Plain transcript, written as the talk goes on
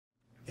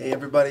Hey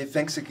everybody,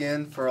 thanks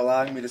again for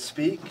allowing me to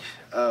speak.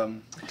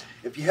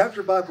 If you have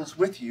your Bibles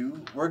with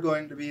you, we're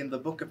going to be in the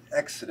book of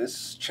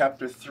Exodus,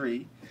 chapter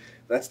 3.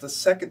 That's the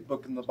second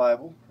book in the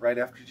Bible, right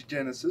after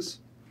Genesis.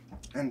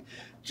 And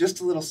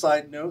just a little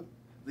side note,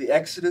 the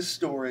Exodus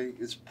story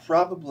is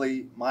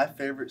probably my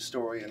favorite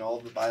story in all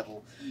of the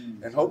Bible.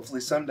 And hopefully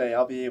someday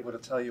I'll be able to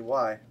tell you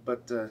why.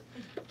 But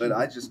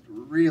I just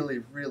really,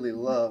 really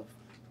love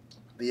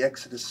the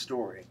Exodus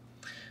story.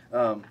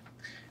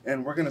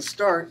 And we're going to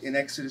start in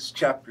Exodus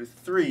chapter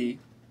 3,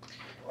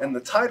 and the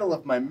title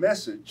of my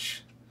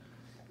message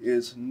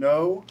is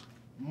No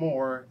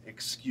More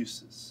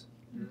Excuses.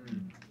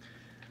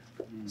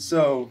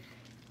 So,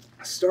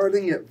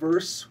 starting at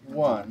verse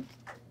 1,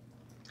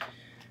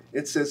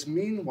 it says,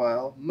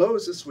 Meanwhile,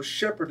 Moses was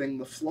shepherding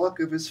the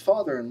flock of his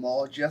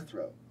father-in-law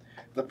Jethro,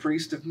 the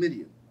priest of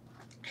Midian.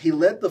 He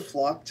led the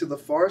flock to the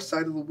far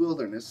side of the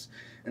wilderness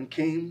and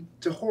came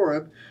to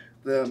Horeb,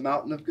 the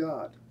mountain of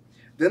God.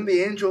 Then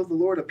the angel of the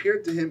Lord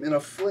appeared to him in a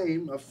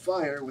flame of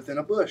fire within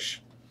a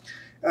bush.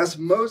 As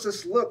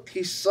Moses looked,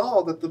 he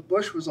saw that the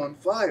bush was on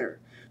fire,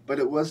 but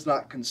it was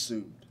not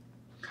consumed.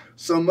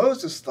 So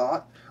Moses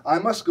thought, I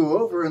must go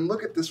over and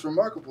look at this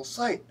remarkable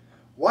sight.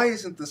 Why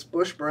isn't this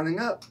bush burning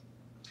up?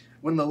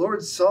 When the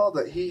Lord saw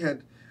that he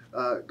had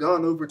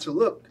gone over to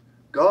look,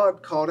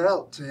 God called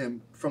out to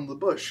him from the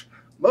bush,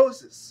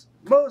 Moses,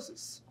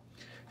 Moses.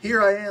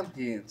 Here I am,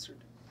 he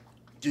answered.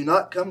 Do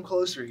not come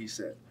closer, he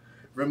said.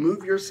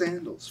 Remove your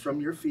sandals from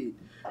your feet,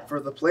 for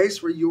the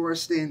place where you are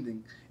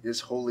standing is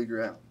holy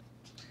ground.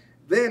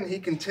 Then he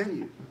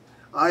continued,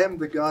 I am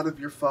the God of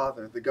your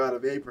father, the God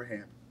of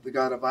Abraham, the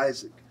God of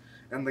Isaac,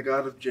 and the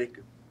God of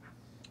Jacob.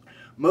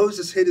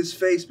 Moses hid his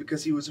face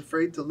because he was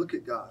afraid to look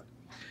at God.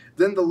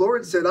 Then the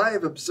Lord said, I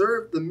have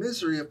observed the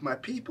misery of my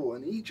people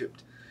in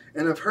Egypt,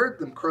 and have heard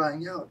them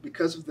crying out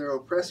because of their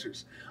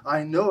oppressors.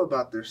 I know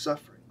about their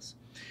sufferings,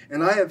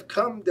 and I have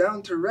come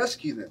down to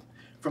rescue them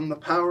from the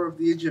power of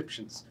the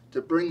Egyptians,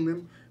 to bring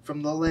them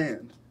from the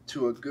land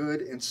to a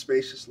good and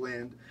spacious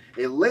land,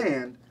 a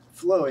land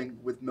flowing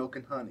with milk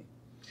and honey.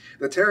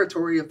 The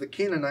territory of the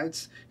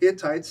Canaanites,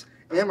 Hittites,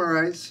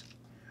 Amorites,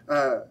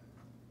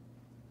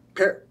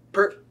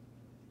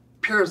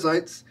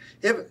 Perizzites,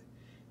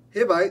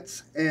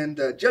 Hivites, and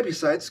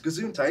Jebusites,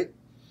 Gazuntite.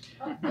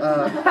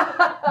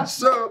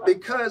 So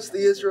because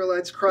the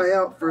Israelites cry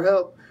out for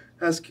help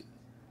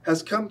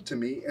has come to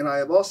me, and I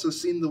have also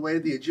seen the way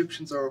the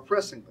Egyptians are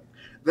oppressing them.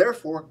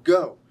 Therefore,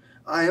 go.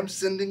 I am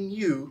sending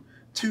you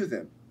to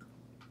them,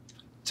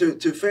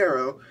 to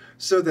Pharaoh,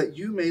 so that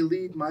you may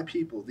lead my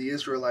people, the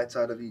Israelites,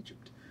 out of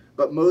Egypt.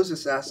 But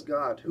Moses asked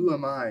God, Who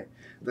am I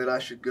that I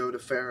should go to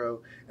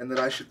Pharaoh and that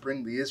I should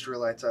bring the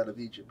Israelites out of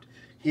Egypt?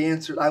 He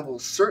answered, I will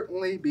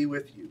certainly be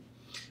with you,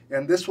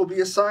 and this will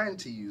be a sign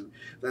to you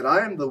that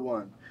I am the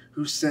one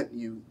who sent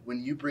you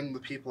when you bring the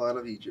people out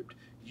of Egypt.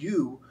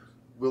 You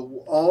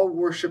will all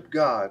worship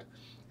God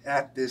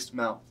at this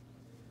mountain.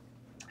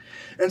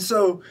 And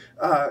so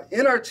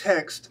in our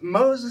text,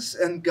 Moses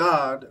and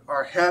God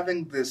are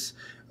having this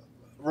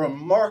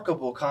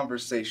remarkable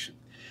conversation.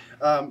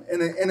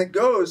 And it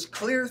goes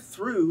clear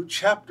through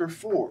chapter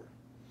 4.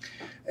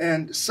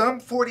 And some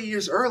 40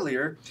 years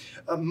earlier,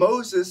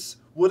 Moses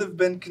would have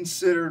been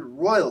considered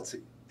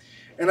royalty.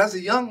 And as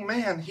a young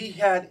man, he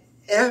had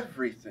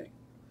everything.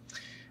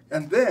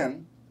 And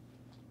then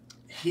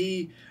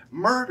he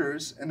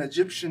murders an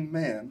Egyptian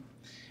man,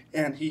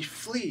 and he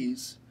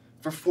flees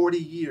for 40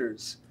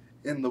 years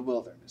in the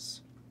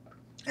wilderness.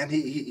 And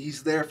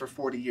he's there for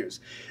 40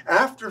 years.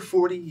 After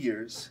 40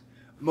 years,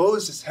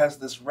 Moses has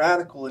this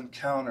radical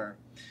encounter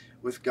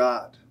with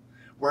God,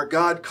 where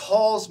God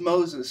calls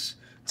Moses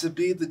to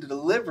be the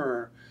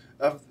deliverer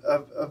of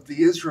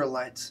the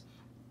Israelites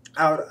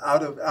out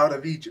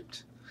of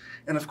Egypt.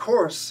 And of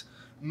course,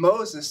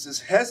 Moses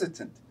is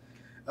hesitant.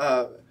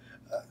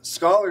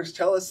 Scholars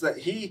tell us that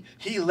he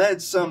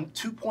led some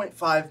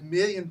 2.5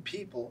 million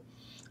people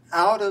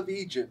out of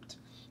Egypt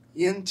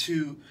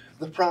into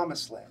the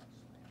promised land.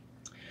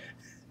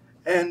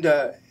 And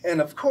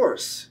of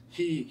course,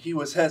 he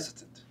was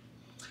hesitant.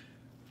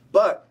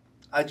 But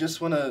I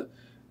just want to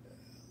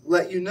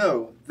let you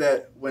know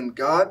that when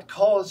God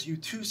calls you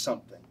to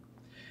something,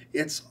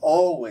 it's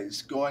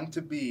always going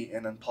to be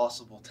an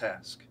impossible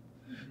task.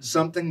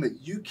 Something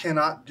that you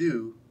cannot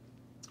do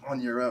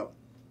on your own.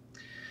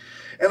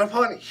 And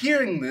upon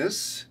hearing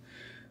this,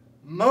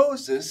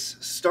 Moses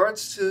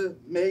starts to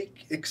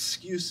make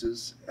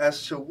excuses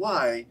as to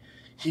why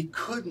he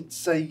couldn't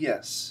say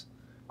yes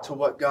to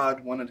what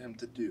God wanted him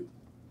to do.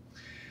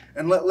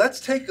 And let's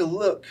take a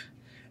look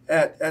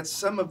at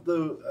some of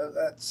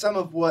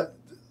what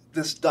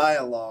this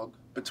dialogue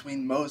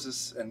between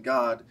Moses and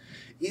God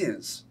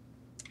is.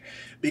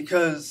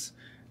 Because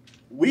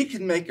we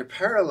can make a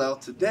parallel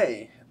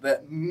today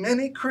that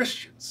many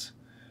Christians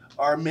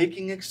are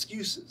making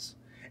excuses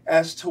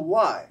as to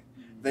why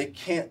they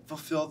can't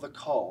fulfill the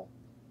call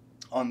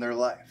on their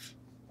life.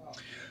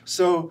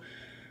 So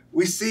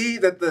we see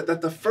that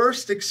the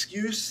first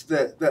excuse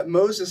that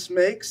Moses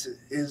makes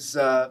is,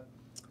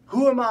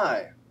 who am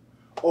I?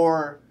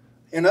 Or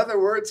In other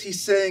words,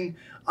 he's saying,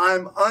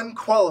 I'm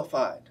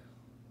unqualified.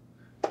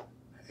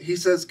 He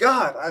says,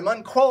 God, I'm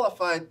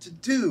unqualified to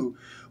do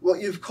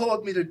what you've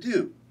called me to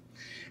do.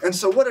 And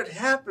so what had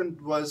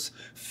happened was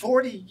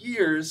 40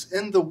 years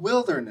in the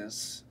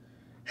wilderness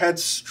had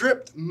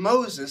stripped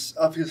Moses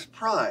of his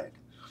pride.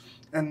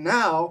 And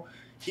now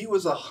he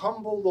was a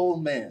humble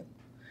old man.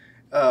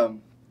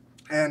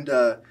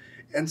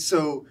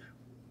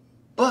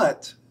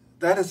 But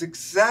that is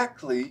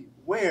exactly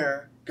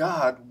where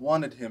God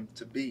wanted him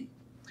to be.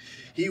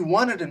 He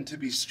wanted him to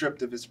be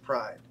stripped of his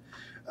pride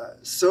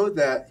so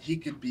that he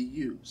could be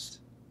used.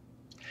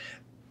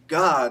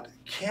 God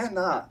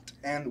cannot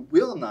and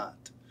will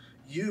not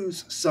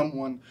use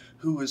someone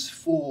who is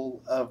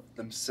full of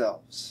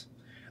themselves.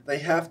 They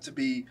have to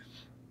be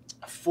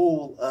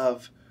full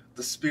of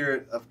the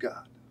Spirit of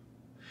God.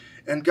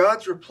 And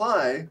God's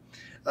reply,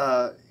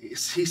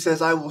 he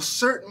says, I will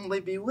certainly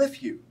be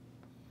with you.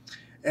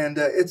 And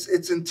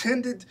it's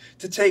intended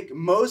to take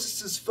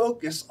Moses'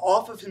 focus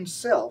off of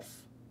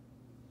himself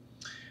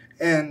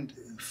and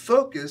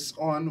focus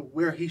on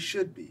where he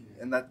should be,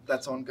 and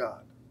that's on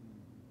God.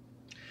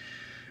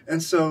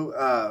 And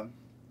so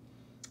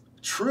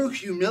true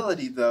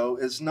humility, though,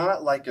 is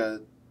not like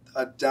a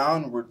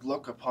downward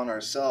look upon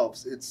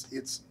ourselves.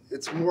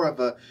 It's more of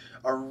a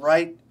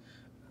right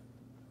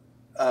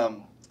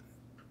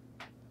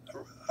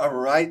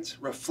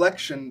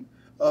reflection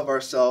of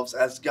ourselves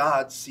as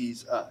God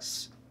sees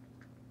us.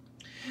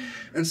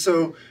 And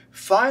so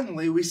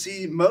finally we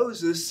see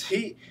Moses,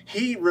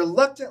 he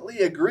reluctantly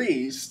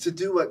agrees to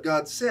do what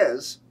God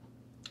says,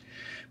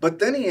 but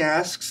then he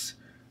asks,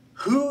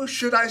 who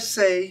should I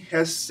say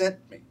has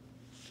sent me?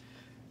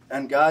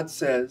 And God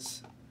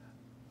says,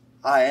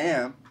 I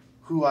am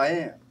who I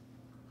am.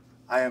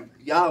 I am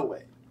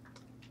Yahweh.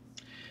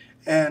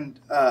 And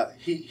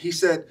he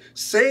said,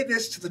 say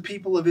this to the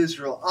people of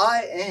Israel,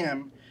 I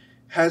am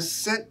has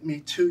sent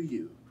me to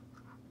you.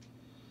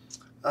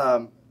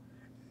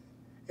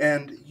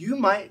 And you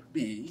might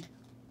be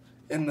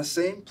in the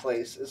same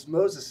place as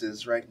Moses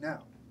is right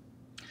now.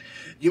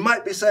 You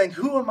might be saying,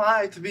 who am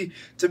I to be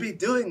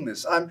doing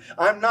this?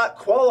 I'm not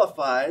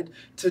qualified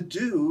to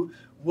do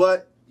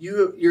what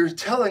you're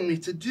telling me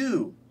to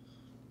do.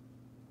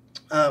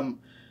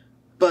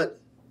 But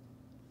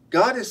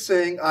God is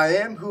saying, I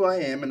am who I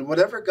am, and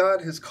whatever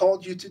God has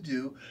called you to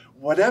do,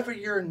 whatever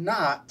you're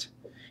not,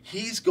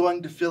 he's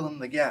going to fill in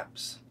the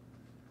gaps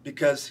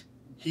because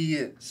he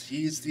is.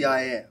 He's the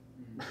I am.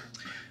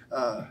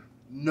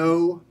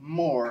 No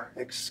more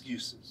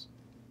excuses.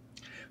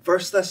 1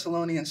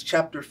 Thessalonians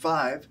chapter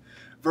 5,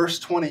 verse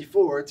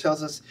 24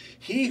 tells us,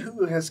 he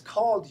who has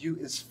called you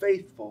is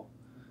faithful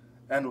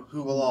and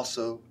who will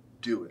also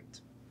do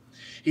it.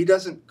 He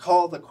doesn't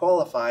call the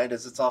qualified,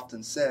 as it's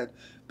often said,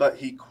 but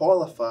he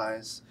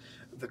qualifies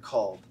the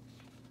called.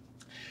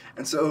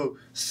 And so,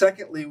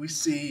 secondly, we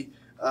see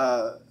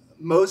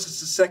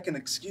Moses' second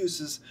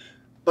excuse is,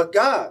 but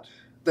God,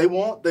 they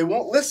won't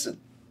listen.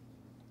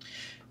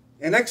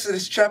 In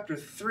Exodus chapter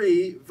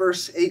 3,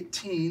 verse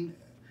 18,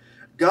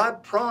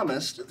 God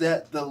promised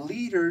that the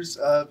leaders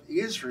of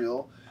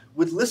Israel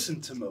would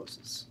listen to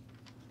Moses.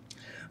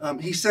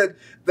 He said,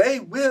 they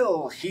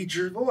will heed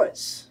your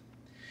voice.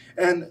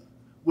 And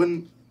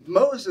when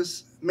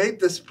Moses made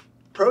this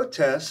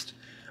protest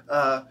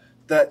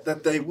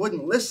that they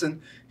wouldn't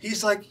listen,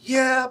 he's like,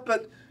 yeah,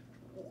 but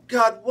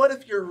God, what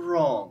if you're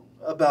wrong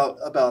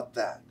about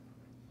that?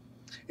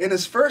 In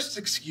his first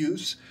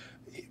excuse,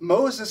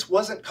 Moses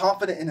wasn't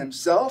confident in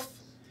himself,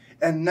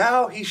 and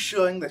now he's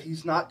showing that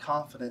he's not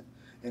confident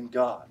in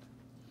God.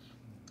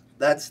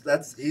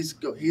 He's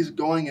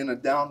going in a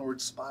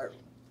downward spiral.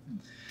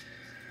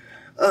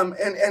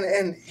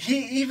 And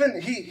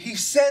he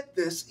said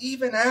this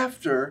even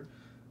after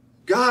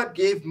God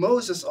gave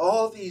Moses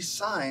all these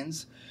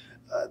signs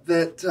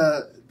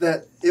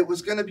that it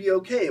was going to be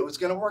okay, it was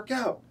going to work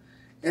out,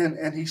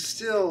 and he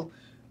still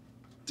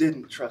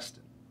didn't trust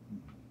him.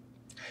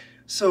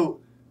 So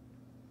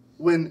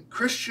when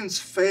Christians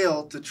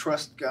fail to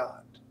trust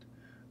God,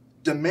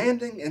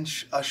 demanding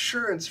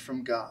assurance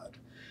from God,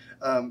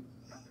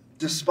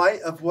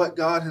 despite of what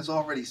God has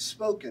already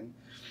spoken,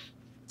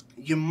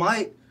 you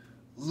might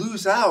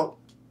lose out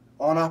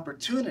on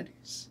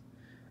opportunities.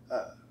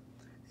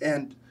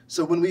 And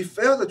so when we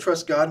fail to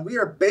trust God, we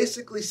are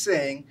basically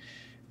saying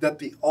that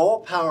the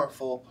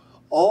all-powerful,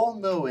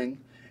 all-knowing,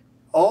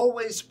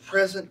 always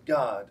present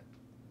God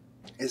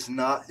is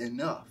not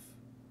enough.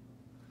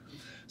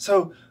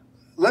 So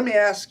let me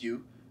ask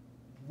you,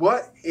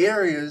 what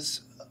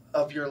areas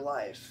of your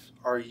life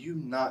are you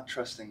not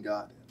trusting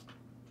God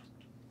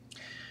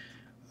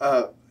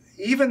in?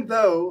 Even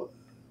though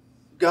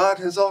God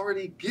has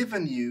already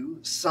given you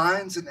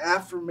signs and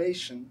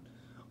affirmation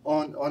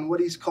on what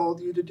he's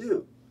called you to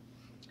do.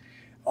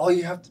 All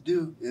you have to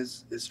do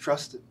is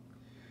trust him.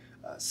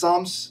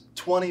 Psalms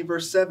 20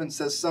 verse 7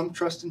 says, some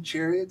trust in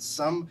chariots,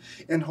 some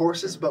in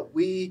horses, but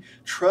we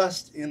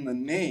trust in the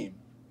name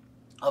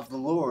of the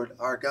Lord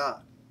our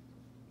God.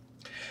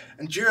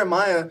 And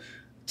Jeremiah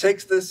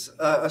takes this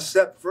a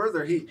step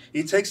further.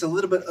 He takes a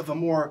little bit of a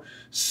more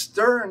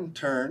stern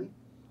turn.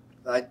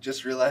 I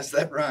just realized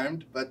that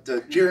rhymed, but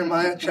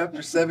Jeremiah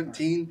chapter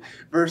 17,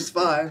 verse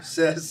 5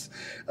 says,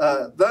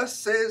 "Thus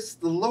says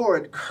the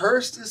Lord,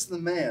 cursed is the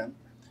man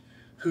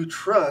who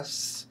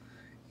trusts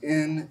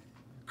in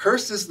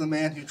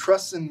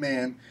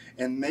man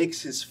and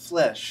makes his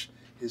flesh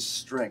his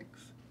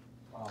strength,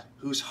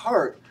 whose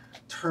heart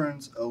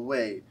turns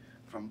away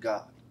from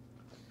God."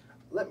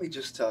 Let me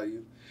just tell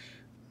you,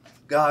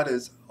 God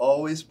is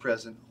always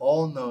present,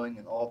 all-knowing,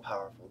 and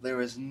all-powerful.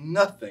 There is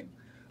nothing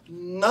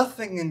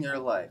in your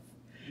life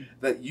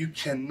that you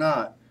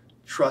cannot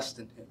trust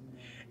in him.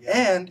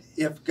 And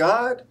if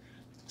God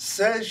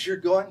says you're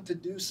going to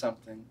do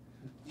something,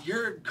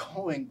 you're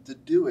going to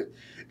do it.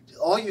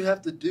 All you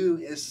have to do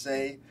is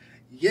say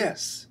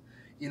yes.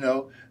 You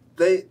know,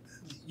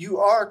 you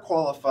are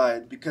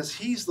qualified because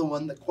he's the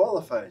one that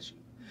qualifies you.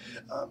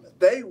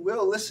 They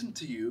will listen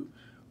to you,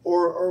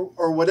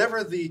 or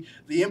whatever the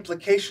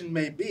implication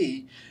may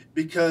be,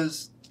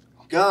 because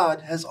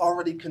God has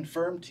already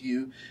confirmed to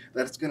you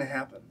that it's going to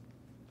happen.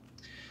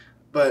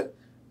 But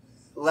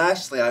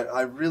lastly,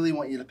 I really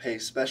want you to pay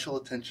special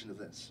attention to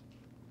this.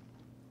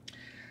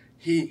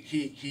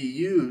 He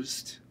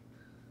used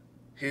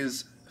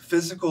his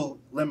physical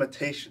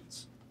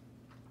limitations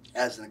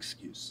as an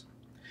excuse.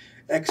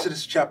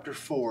 Exodus chapter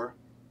 4,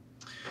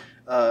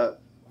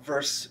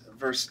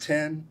 verse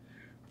 10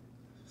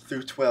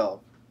 through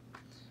 12.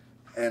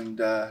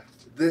 And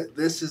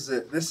this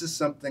is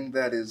something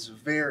that is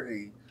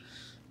very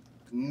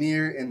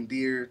near and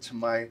dear to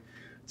my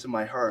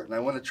heart, and I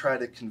want to try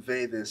to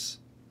convey this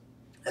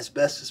as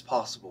best as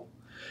possible.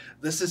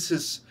 This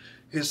is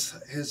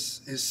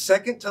his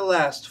second to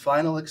last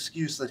final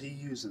excuse that he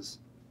uses.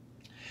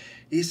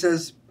 He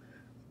says,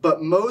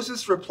 "But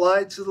Moses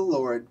replied to the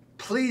Lord,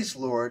 'Please,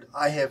 Lord,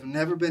 I have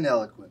never been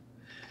eloquent,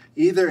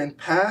 either in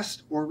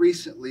past or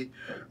recently,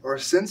 or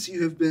since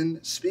you have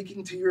been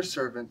speaking to your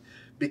servant,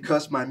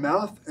 because my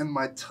mouth and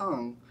my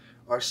tongue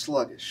are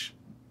sluggish.'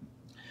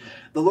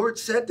 The Lord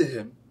said to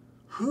him,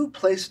 'Who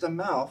placed a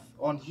mouth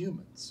on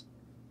humans?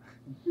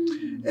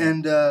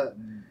 And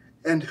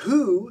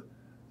who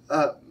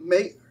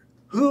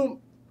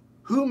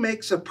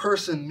makes a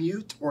person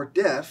mute or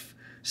deaf,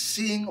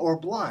 seeing or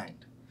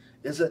blind?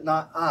 Is it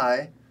not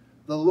I,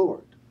 the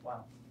Lord?'"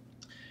 Wow.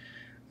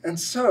 And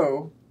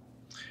so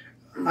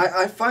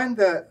I find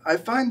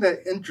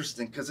that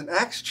interesting, because in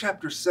Acts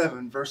chapter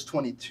 7, verse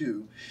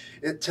 22,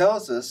 it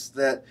tells us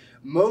that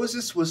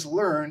Moses was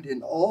learned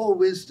in all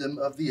wisdom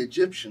of the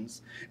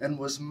Egyptians and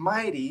was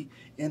mighty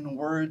in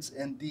words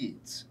and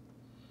deeds.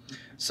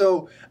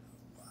 So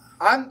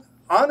I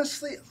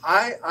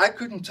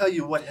couldn't tell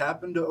you what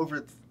happened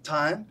over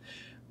time,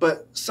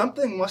 but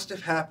something must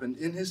have happened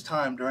in his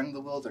time during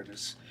the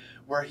wilderness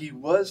where he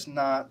was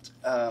not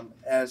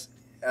as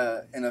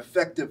an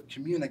effective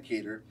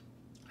communicator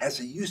as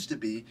he used to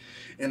be,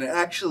 and it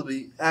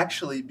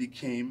actually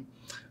became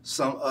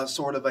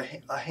sort of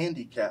a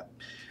handicap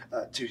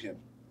to him.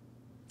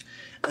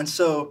 And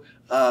so,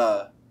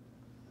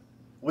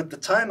 with the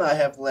time I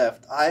have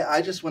left,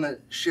 I just want to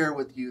share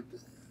with you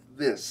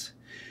this,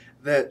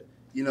 that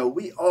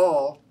we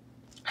all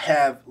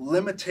have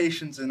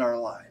limitations in our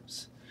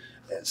lives,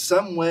 in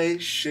some way,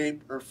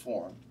 shape, or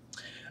form.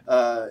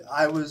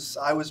 I was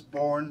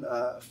born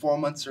 4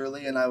 months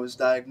early, and I was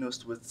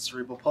diagnosed with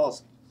cerebral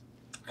palsy.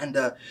 And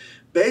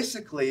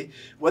basically,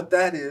 what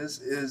that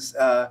is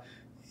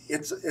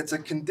it's a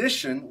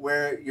condition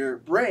where your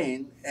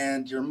brain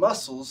and your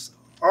muscles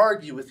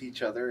argue with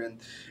each other,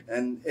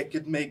 and it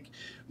could make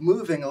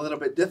moving a little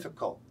bit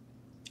difficult.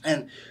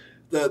 And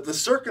the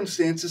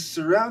circumstances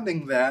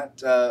surrounding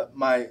that,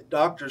 my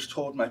doctors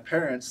told my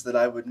parents that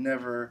I would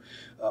never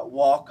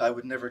walk, I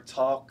would never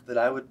talk, that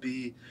I would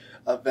be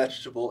a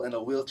vegetable in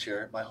a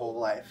wheelchair my whole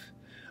life.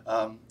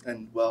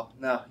 And well,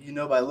 now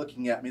by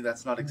looking at me,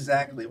 that's not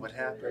exactly what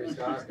happened.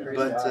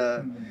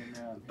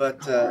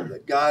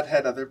 But God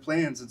had other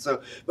plans, and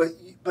so.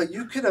 But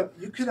you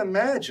could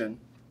imagine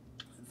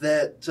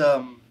that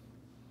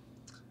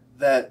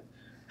that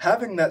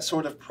having that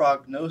sort of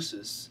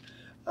prognosis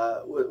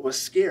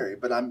was scary.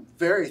 But I'm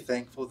very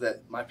thankful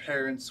that my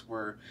parents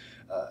were.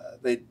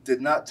 They did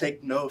not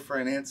take no for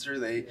an answer.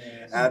 They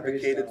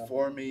advocated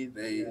for me.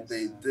 They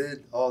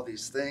did all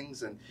these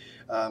things, and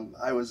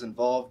I was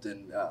involved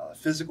in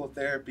physical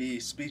therapy,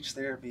 speech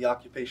therapy,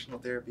 occupational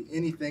therapy,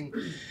 anything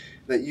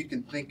that you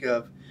can think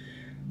of.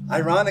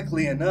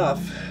 Ironically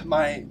enough,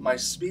 my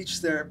speech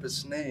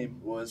therapist's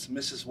name was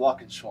Mrs.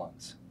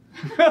 Walkenschwanz.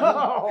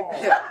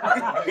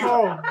 Yeah.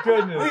 Oh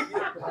goodness.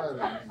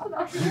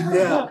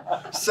 Yeah.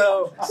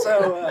 So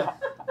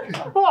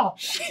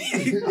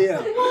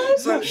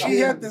she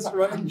had this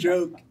running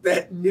joke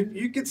that if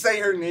you could say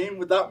her name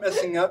without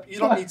messing up, you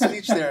don't need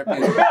speech therapy.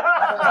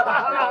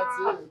 That's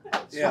it.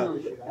 Yeah.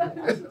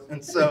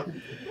 And so,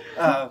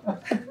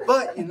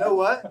 but you know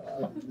what?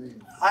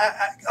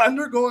 I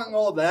undergoing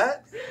all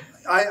that,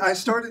 I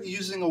started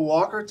using a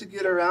walker to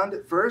get around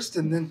at first,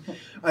 and then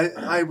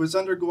I was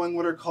undergoing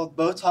what are called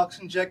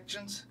Botox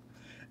injections.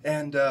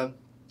 And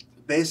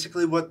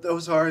basically what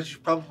those are is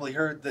you've probably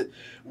heard that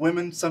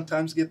women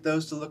sometimes get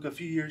those to look a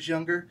few years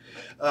younger.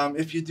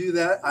 If you do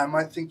that, I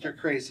might think you're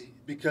crazy,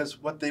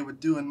 because what they would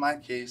do in my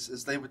case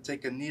is they would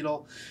take a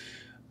needle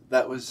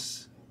that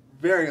was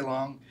very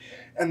long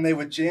and they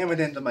would jam it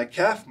into my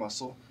calf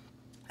muscle.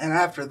 And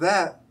after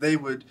that, they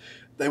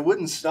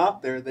wouldn't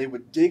stop there. They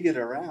would dig it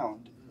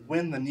around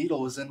when the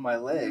needle was in my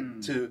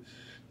leg to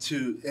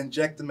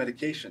inject the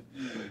medication.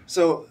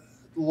 So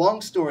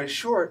long story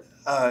short,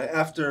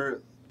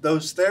 after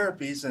those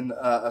therapies and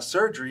a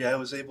surgery, I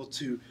was able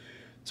to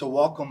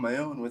walk on my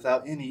own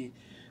without any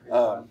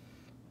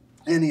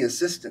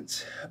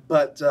assistance.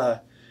 But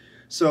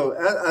so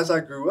as I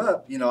grew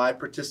up, I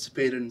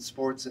participated in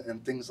sports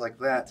and things like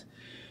that,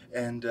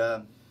 and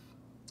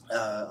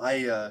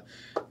I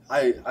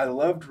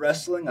loved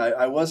wrestling.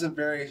 I wasn't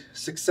very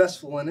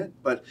successful in it,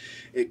 but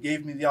it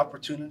gave me the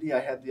opportunity.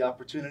 I had the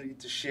opportunity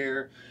to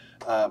share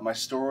my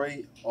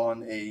story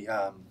on a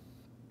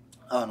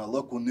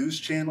local news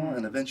channel,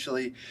 and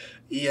eventually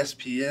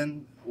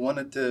ESPN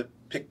wanted to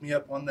pick me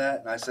up on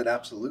that, and I said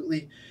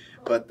absolutely,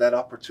 but that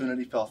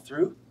opportunity fell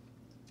through.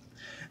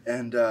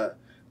 And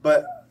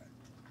but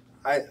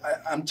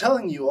I'm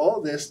telling you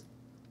all this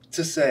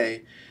to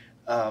say,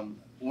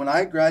 when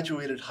I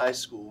graduated high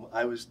school,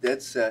 I was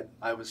dead set.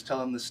 I was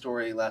telling this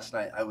story last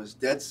night. I was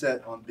dead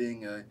set on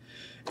being a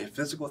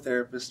physical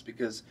therapist,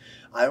 because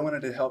I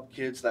wanted to help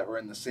kids that were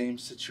in the same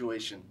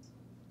situation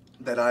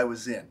that I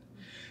was in.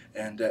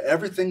 And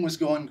everything was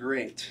going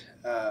great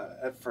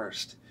at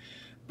first.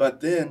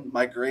 But then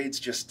my grades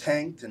just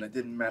tanked, and it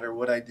didn't matter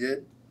what I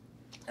did.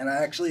 And I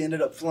actually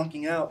ended up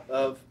flunking out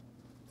of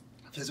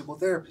physical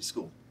therapy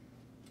school.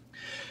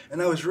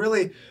 And I was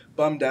really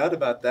bummed out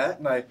about that.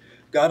 And I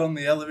got on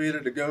the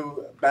elevator to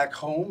go back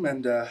home,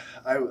 and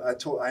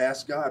I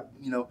asked God,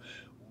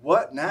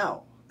 what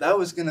now? That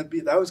was gonna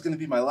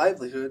be my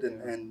livelihood,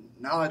 and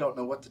now I don't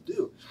know what to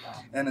do.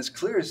 And as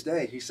clear as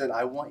day, He said,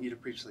 I want you to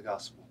preach the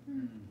gospel.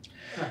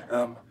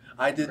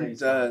 I didn't.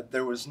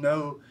 There was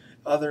no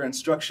other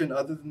instruction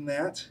other than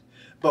that.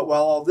 But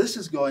while all this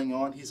is going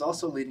on, He's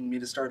also leading me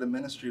to start a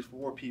ministry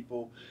for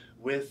people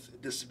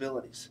with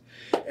disabilities.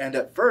 And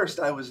at first,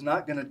 I was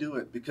not going to do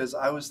it, because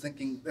I was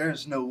thinking,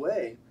 there's no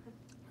way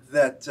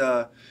that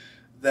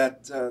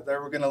they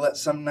were going to let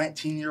some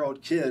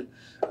 19-year-old kid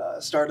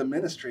start a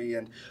ministry.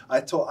 And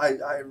I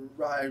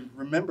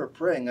remember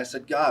praying. I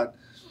said, God,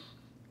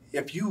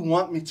 if you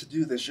want me to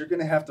do this, you're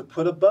going to have to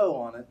put a bow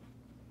on it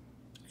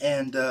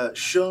and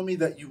show me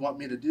that you want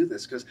me to do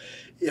this, because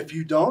if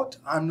you don't,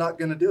 I'm not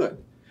going to do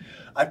it.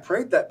 I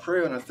prayed that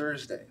prayer on a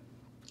Thursday.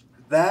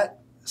 That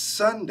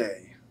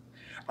Sunday,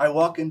 I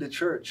walk into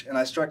church and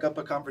I strike up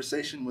a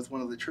conversation with one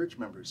of the church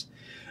members.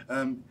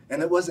 And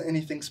it wasn't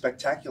anything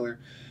spectacular,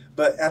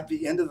 but at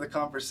the end of the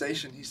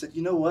conversation, he said,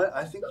 you know what?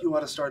 I think you ought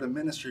to start a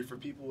ministry for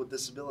people with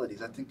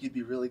disabilities. I think you'd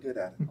be really good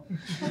at it.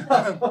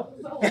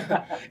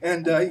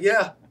 And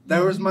yeah,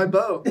 that was my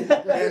bow.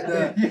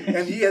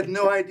 And he had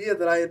no idea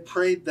that I had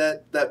prayed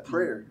that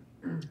prayer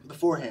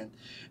beforehand.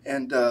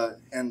 And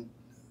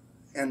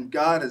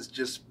God has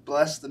just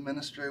blessed the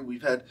ministry.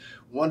 We've had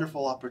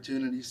wonderful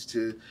opportunities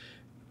to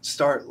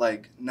start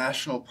like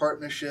national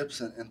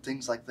partnerships and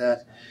things like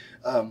that.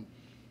 And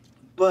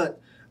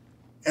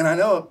I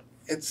know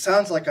it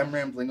sounds like I'm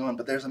rambling on,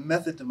 but there's a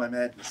method to my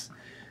madness.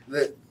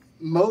 That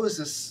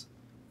Moses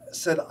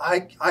said,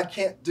 I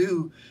can't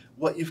do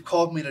what you've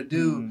called me to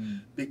do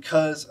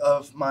because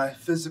of my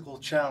physical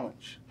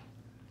challenge.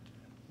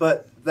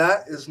 But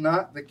that is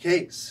not the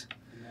case.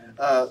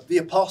 The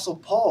Apostle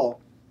Paul,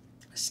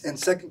 in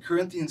 2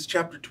 Corinthians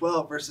chapter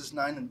 12, verses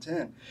 9 and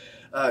 10,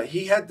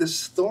 he had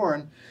this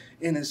thorn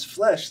in his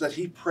flesh that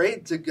he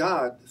prayed to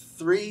God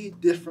 3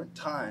 different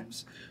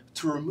times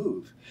to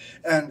remove.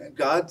 And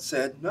God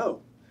said,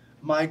 no,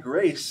 my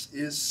grace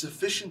is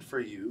sufficient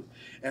for you,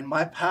 and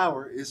my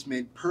power is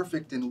made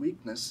perfect in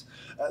weakness.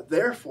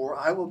 Therefore,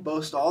 I will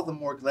boast all the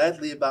more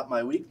gladly about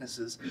my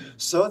weaknesses,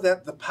 so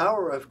that the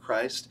power of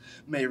Christ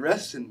may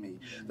rest in me.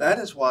 That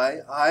is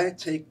why I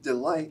take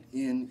delight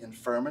in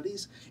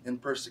infirmities, in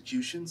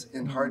persecutions,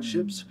 in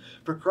hardships,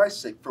 for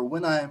Christ's sake. For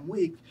when I am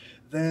weak,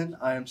 then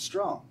I am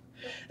strong.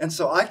 And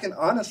so I can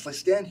honestly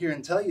stand here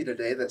and tell you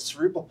today that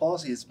cerebral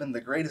palsy has been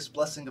the greatest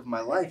blessing of my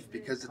life,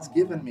 because it's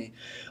given me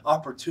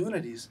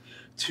opportunities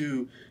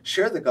to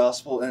share the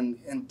gospel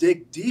and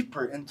dig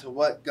deeper into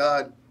what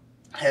God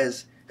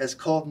has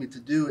called me to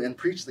do and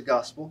preach the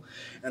gospel.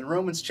 And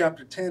Romans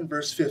chapter 10,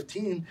 verse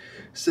 15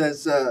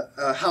 says,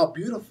 how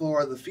beautiful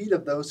are the feet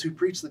of those who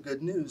preach the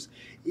good news.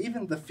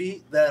 Even the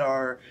feet that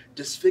are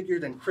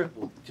disfigured and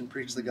crippled can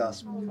preach the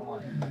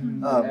gospel.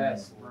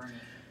 Yes.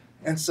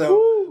 And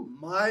so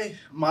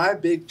my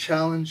big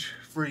challenge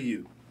for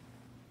you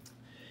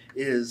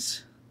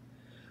is,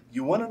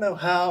 you want to know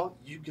how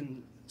you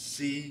can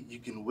see, you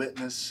can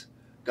witness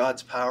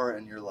God's power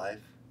in your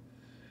life?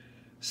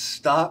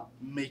 Stop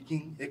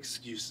making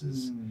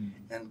excuses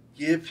and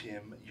give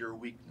Him your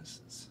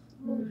weaknesses.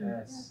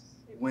 Yes.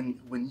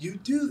 When you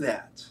do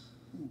that,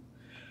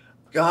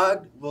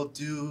 God will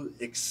do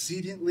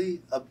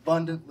exceedingly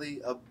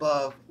abundantly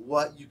above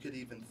what you could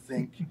even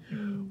think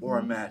or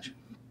imagine.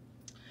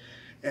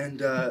 And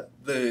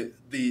the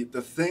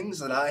things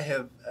that I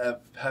have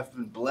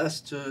been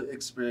blessed to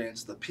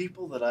experience, the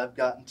people that I've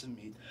gotten to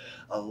meet,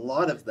 a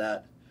lot of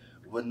that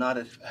would not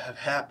have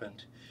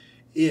happened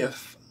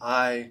if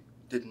I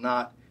did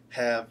not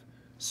have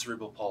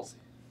cerebral palsy.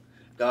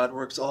 God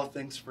works all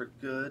things for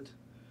good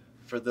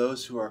for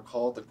those who are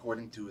called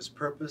according to his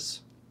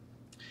purpose,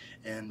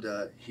 and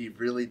he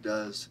really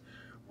does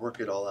work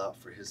it all out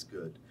for his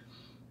good.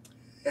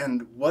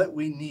 And what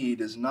we need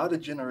is not a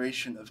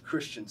generation of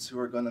Christians who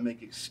are going to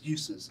make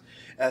excuses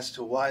as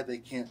to why they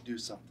can't do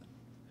something.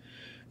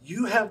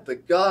 You have the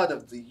God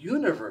of the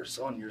universe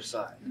on your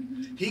side.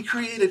 He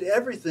created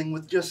everything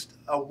with just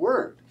a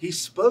word. He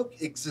spoke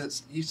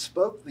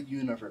the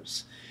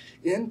universe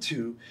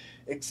into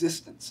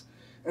existence.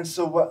 And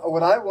so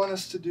what I want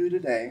us to do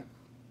today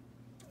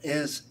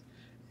is,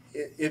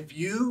 if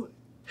you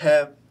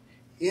have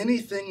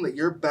anything that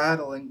you're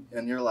battling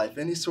in your life,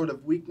 any sort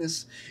of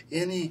weakness,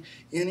 any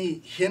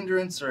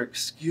hindrance or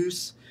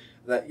excuse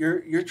that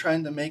you're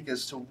trying to make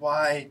as to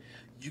why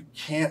you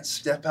can't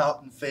step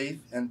out in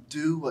faith and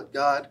do what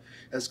God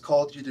has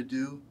called you to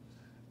do,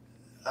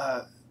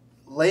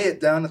 lay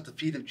it down at the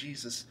feet of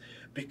Jesus,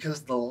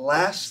 because the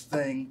last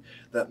thing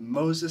that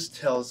Moses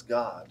tells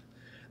God,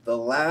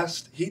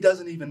 he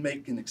doesn't even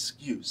make an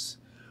excuse.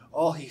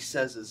 All he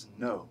says is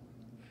no.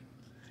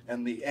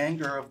 And the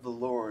anger of the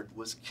Lord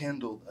was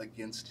kindled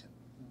against him,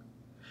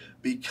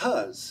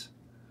 because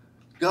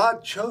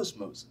God chose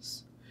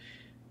Moses.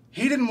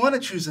 He didn't want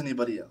to choose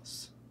anybody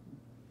else.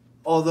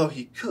 Although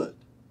he could,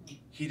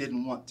 he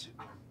didn't want to.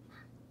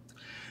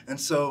 And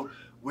so,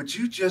 would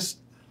you just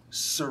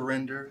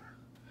surrender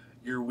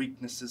your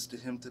weaknesses to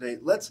him today?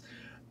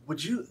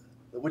 Would you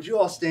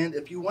all stand?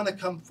 If you want to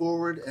come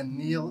forward and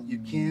kneel, you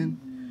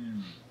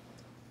can.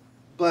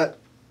 But,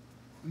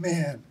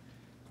 man,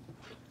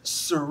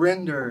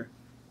 surrender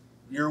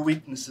your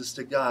weaknesses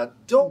to God.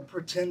 Don't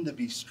pretend to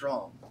be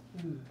strong,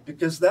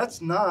 because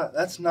that's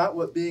not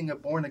what being a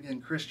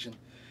born-again Christian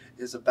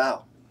is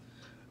about.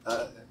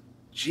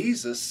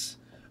 Jesus,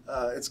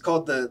 it's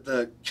called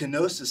the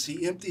kenosis.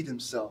 He emptied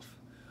himself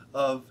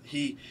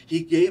he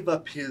gave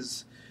up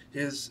his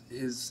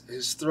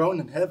throne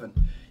in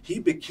heaven. He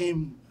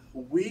became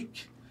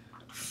weak,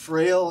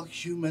 frail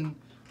human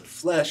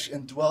flesh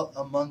and dwelt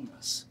among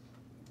us.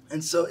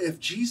 And so if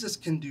Jesus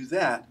can do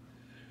that,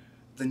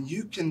 then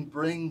you can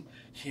bring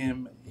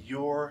him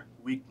your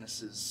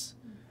weaknesses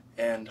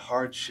and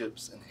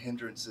hardships and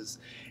hindrances,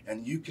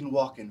 and you can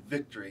walk in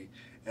victory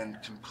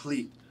and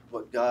complete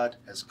what God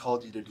has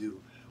called you to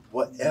do,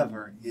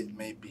 whatever it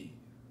may be.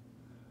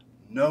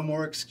 No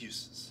more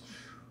excuses.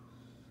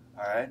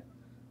 All right?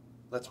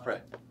 Let's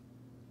pray.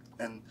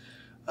 And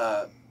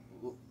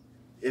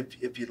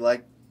if you'd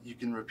like, you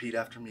can repeat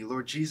after me.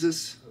 Lord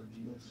Jesus,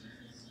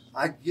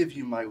 I give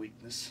you my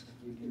weakness.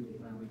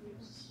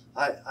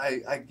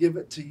 I give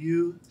it to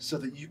you so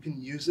that you can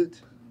use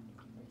it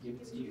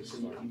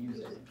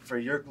for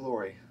your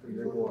glory.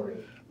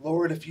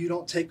 Lord, if you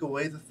don't take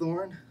away the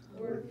thorn,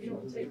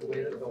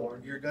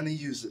 you're going to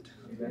use it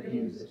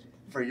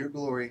for your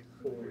glory.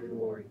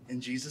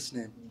 In Jesus'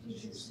 name.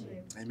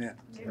 Amen.